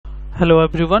Hello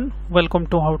everyone, welcome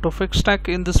to How to Fix Tech.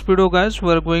 In this video guys,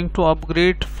 we are going to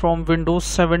upgrade from Windows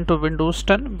 7 to Windows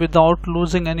 10 without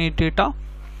losing any data.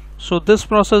 So this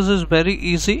process is very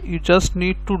easy. You just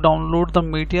need to download the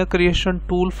media creation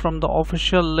tool from the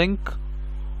official link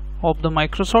of the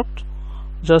Microsoft.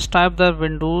 Just type the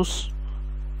Windows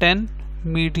 10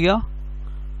 media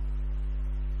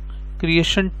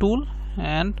creation tool,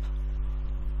 and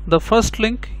the first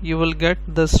link you will get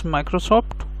this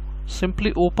Microsoft.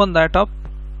 Simply open that up,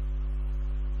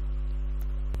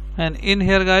 and in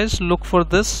here guys, look for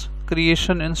this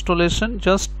creation installation.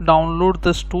 Just download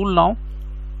this tool now.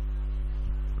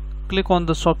 Click on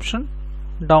this option,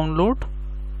 download,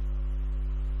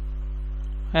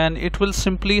 and it will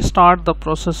simply start the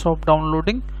process of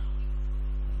downloading.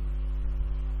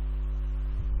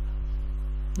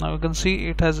 Now you can see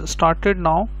it has started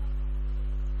now.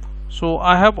 So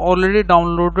I have already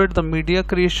downloaded the media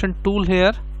creation tool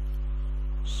here.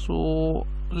 So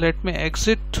let me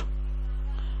exit.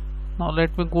 Now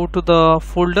let me go to the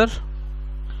folder,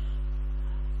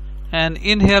 and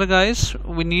in here guys,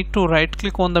 we need to right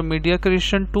click on the media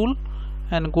creation tool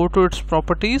and go to its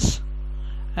properties,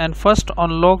 and first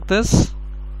unlock this,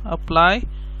 apply,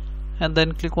 and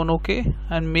then click on OK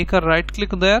and make a right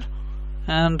click there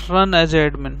and run as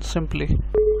admin simply,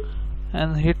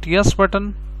 and hit yes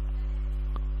button.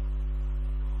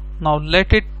 Now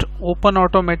let it open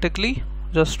automatically.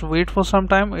 Just wait for some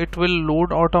time, it will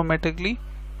load automatically.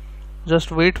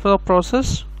 Just wait for the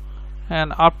process,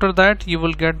 and after that you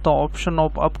will get the option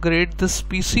of upgrade this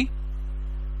PC,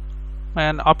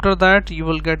 and after that you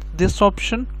will get this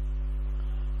option,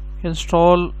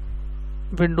 install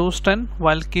Windows 10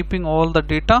 while keeping all the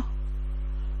data.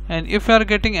 And if you are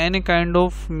getting any kind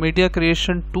of media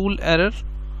creation tool error,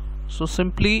 so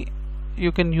simply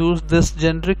you can use this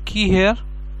generic key here.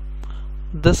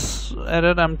 This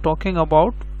error I'm talking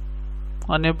about,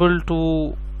 unable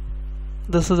to,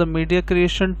 this is a media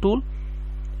creation tool.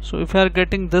 So if you are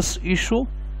getting this issue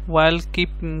while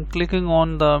clicking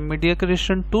on the media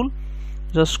creation tool,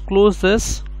 just close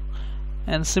this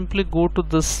and simply go to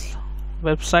this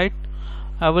website.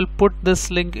 I will put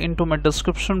this link into my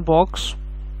description box.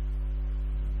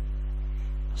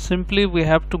 Simply we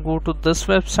have to go to this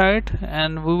website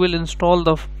and we will install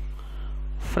the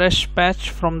fresh patch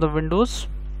from the Windows.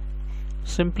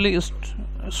 Simply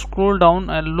scroll down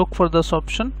and look for this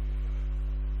option,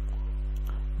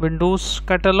 Windows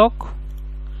Catalog,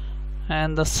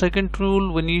 and the second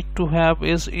tool we need to have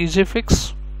is Easy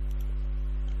Fix,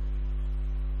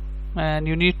 and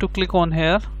you need to click on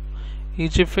here,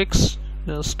 Easy Fix.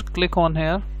 Just click on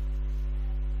here.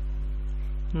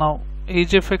 Now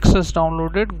Easy Fix is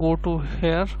downloaded. Go to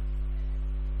here.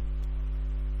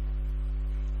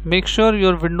 Make sure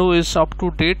your window is up to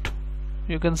date.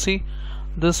 You can see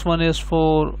this one is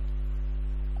for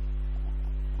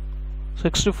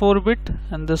 64-bit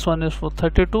and this one is for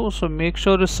 32. So make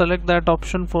sure you select that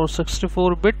option for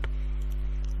 64-bit,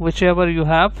 whichever you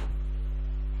have,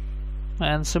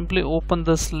 and simply open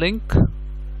this link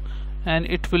and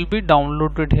it will be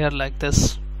downloaded here like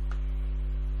this.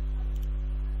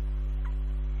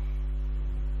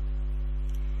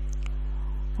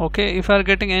 Okay, if you are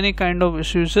getting any kind of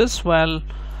issues while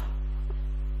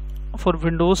for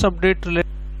Windows update related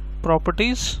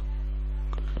properties,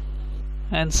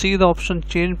 and see the option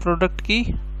change product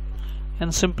key,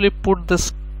 and simply put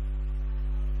this,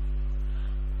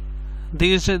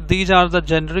 these are the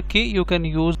generic key you can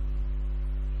use.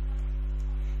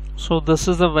 So this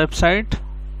is the website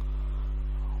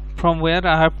from where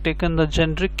I have taken the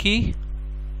generic key.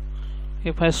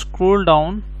 If I scroll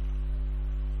down,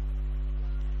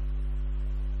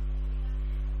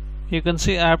 you can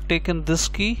see I have taken this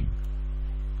key,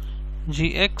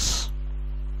 GX.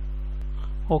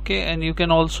 Okay, and you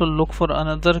can also look for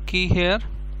another key here,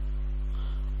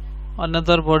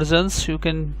 another versions you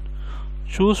can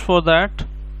choose for that.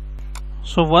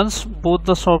 So once both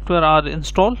the software are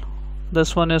installed,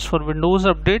 this one is for Windows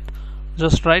update,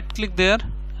 just right click there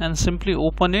and simply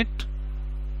open it,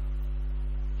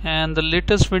 and the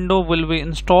latest window will be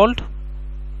installed.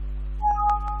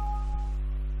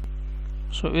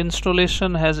 So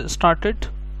installation has started.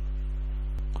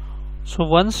 So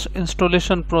once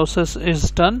installation process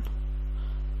is done,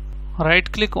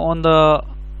 right click on the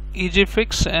Easy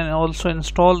Fix and also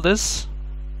install this.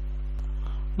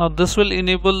 Now this will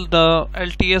enable the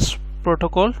LTS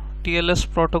protocol, TLS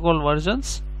protocol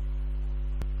versions.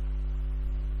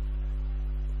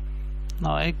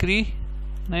 Now agree,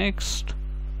 next.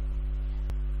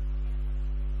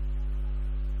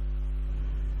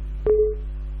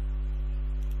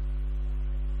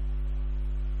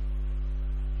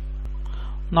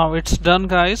 Now it's done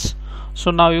guys. So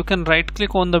now you can right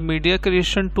click on the media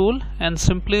creation tool and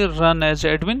simply run as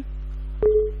admin,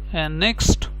 and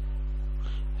next,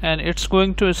 and it's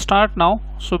going to start now.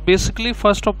 So basically,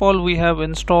 first of all, we have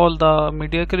installed the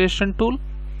media creation tool,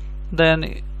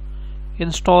 then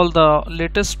install the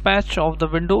latest patch of the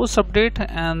Windows update,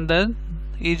 and then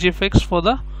easy fix for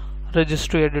the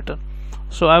registry editor.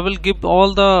 So I will give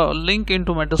all the link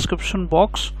into my description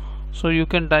box, so you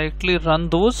can directly run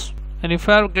those. And if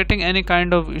you are getting any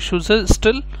kind of issues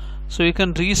still, so you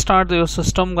can restart your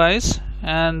system, guys,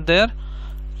 and there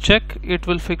check, it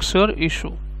will fix your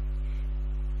issue.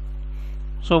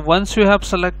 So once you have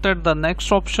selected the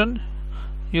next option,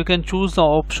 you can choose the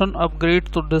option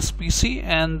upgrade to this PC,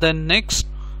 and then next.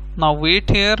 Now wait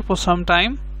here for some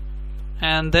time,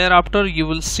 and thereafter you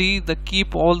will see the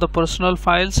keep all the personal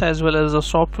files as well as the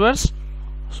softwares.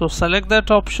 So select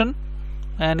that option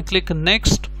and click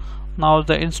next. Now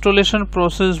the installation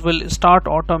process will start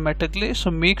automatically, so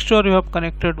make sure you have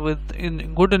connected with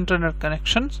good internet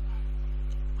connections,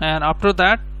 and after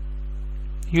that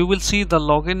you will see the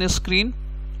login screen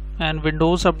and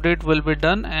Windows update will be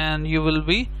done, and you will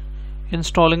be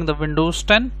installing the Windows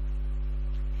 10.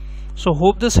 So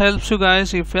hope this helps you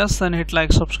guys. If yes, then hit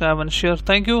like, subscribe and share.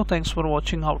 Thank you. Thanks for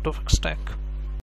watching How to Fix Tech.